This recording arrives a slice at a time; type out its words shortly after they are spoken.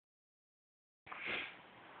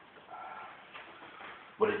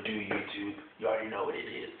What it do, YouTube? You already know what it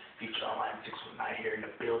is. Future Online 619 here in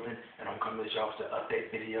the building, and I'm coming to y'all with an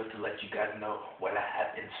update video to let you guys know what I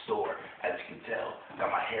have in store. As you can tell, I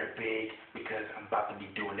got my hair big because I'm about to be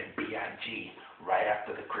doing it B.I.G. right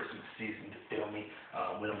after the Christmas season, you feel me?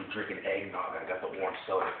 We're going to be drinking eggnog. I got the orange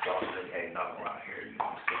soda, so I'm drinking eggnog around here, you know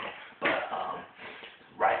what I'm saying? But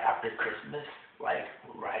right after Christmas, like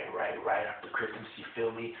right after Christmas, you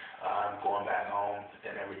feel me? I'm going back home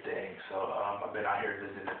and everything. So I've been out here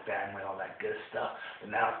visiting the family, all that good stuff. But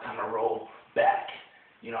now it's time to roll back.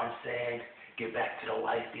 You know what I'm saying? Get back to the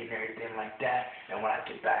wifey and everything like that. And when I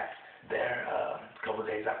get back there, a couple of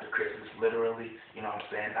days after Christmas, literally, you know what I'm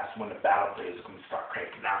saying? That's when the battle videos are going to start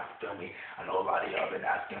cranking out, you feel me? I know a lot of y'all been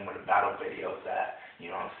asking where the battle videos at, you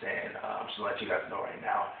know what I'm saying? Just to let you guys know right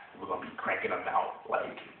now, we're going to be cranking them out,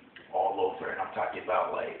 like, all over, and I'm talking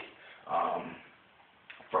about, like,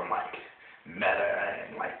 from, like, meta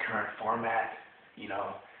and, like, current format, you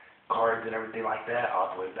know, cards and everything like that,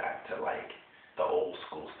 all the way back to, like, the old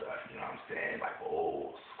school stuff, you know what I'm saying? Like,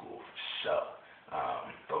 old school for sure.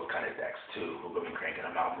 Those kind of decks too. We're going to be cranking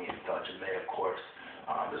them out, me and Thunder May, of course.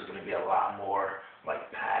 There's going to be a lot more like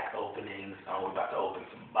pack openings. We're about to open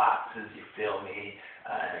some boxes, you feel me?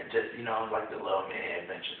 And just, you know, like the little mini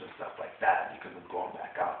adventures and stuff like that, because we're going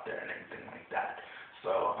back out there and everything like that.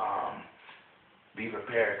 So, be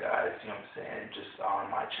prepared, guys, you know what I'm saying? Just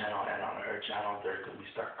on my channel and on her channel, they're going to be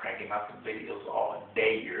start cranking out the videos all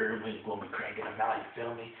day. You're going to be cranking them out, you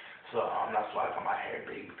feel me? So that's why I got my hair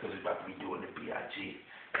big, because we're about to be doing the B.I.G.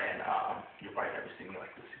 And you'll probably never see me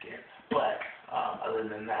like this again. But other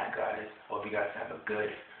than that, guys, hope you guys have a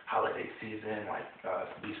good holiday season. Like,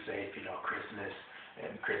 be safe, you know, Christmas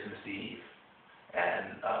and Christmas Eve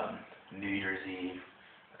and New Year's Eve.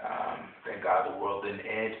 Thank God the world didn't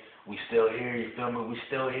end. We still here, you feel me? We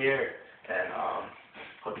still here. And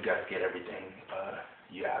hope you guys get everything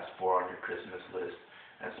you asked for on your Christmas list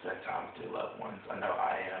and spend time with your loved ones. I know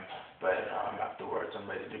I am, but afterwards I'm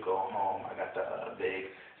ready to go home. I got the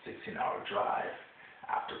big 16-hour drive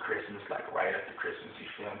after Christmas, like right after Christmas, you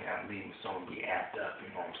feel me? I'm leaving, so I'm gonna be amped up,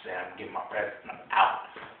 you know what I'm saying? I'm getting my presents and I'm out.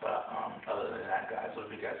 But other than that, guys,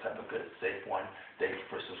 hope you guys have a good, safe one. Thank you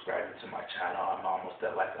for subscribing to my channel. I'm almost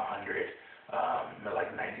at like 100,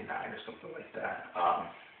 like 99 or something like that.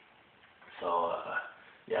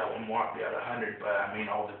 Yeah, one more, I'll be at 100, but I mean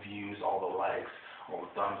all the views, all the likes, all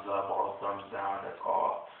the thumbs up, all the thumbs down, that's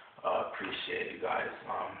all appreciated, guys.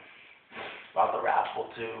 About the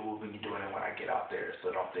raffle too, we'll be doing it when I get out there,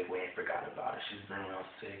 so don't think we ain't forgot about it. She's been real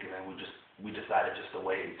sick, and then we decided just to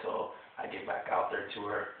wait until I get back out there to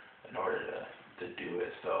her in order to do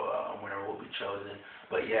it. So winner will be chosen.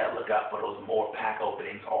 But yeah, look out for those more pack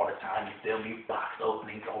openings all the time, you feel me? Box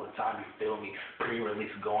openings all the time, you feel me?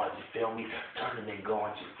 Pre-release goings, you feel me? Tournament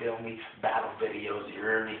goings, you feel me? Battle videos, you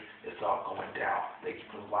hear me? It's all going down. Thank you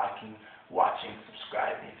for liking, watching,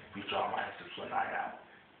 subscribing. Future Online 619 out.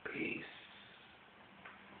 Peace.